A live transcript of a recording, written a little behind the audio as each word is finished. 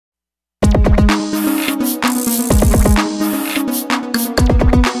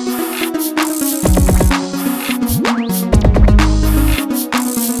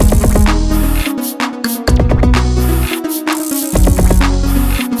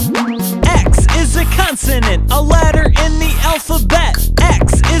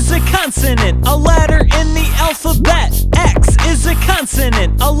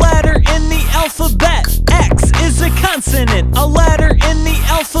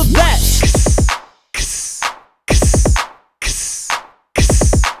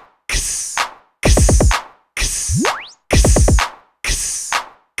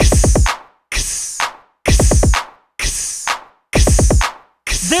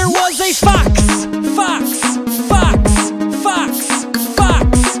There was a fox, fox, fox, fox,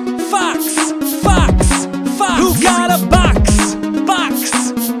 fox, fox, fox, fox, who got a box,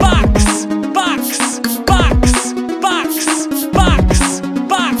 box, box, box, box, box, box,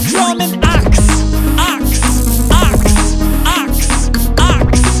 box, from an ox, ox, ox, ox, ox,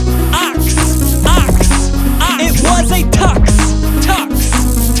 ox, ox, ox. It was a tux, tux,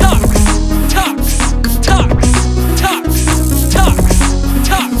 tux, tux, tux, tux, tux,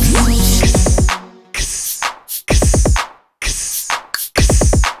 tux.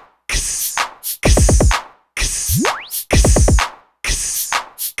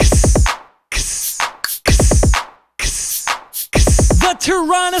 The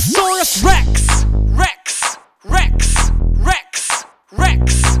Tyrannosaurus Rex, Rex, Rex, Rex,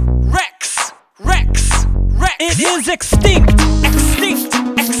 Rex, Rex, Rex, Rex. It is extinct, extinct,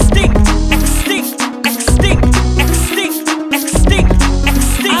 extinct, extinct, extinct, extinct, extinct,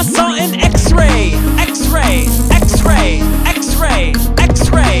 extinct. I saw an X-ray, X-ray, X-ray, X-ray,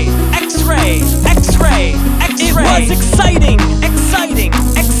 X-ray, X-ray, X-ray, X-ray. It was exciting, exciting,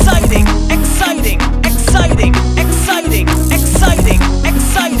 exciting, exciting, exciting, exciting, exciting,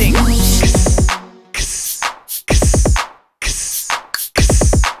 exciting.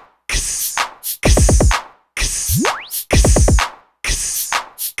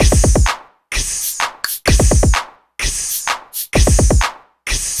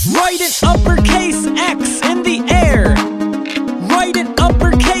 Write an uppercase X in the air. Write an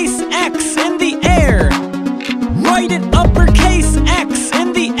uppercase X in the air. Write an uppercase X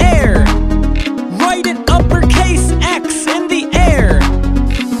in the air. Write an uppercase X in the air.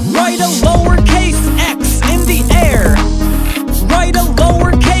 Write a lowercase x in the air. Write a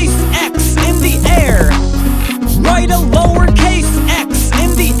lowercase x in the air. Write a lowercase x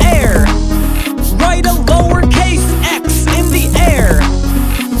in the air. Write a lowercase x in the air.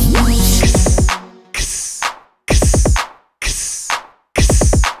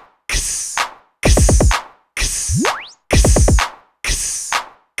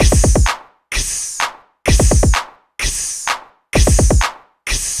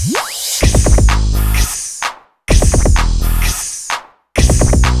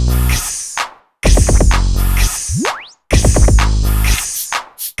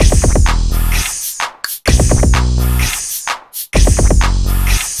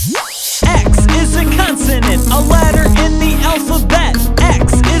 A letter in the alphabet.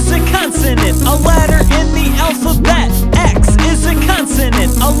 X is a consonant. A letter in the alphabet. X is a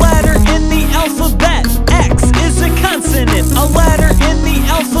consonant.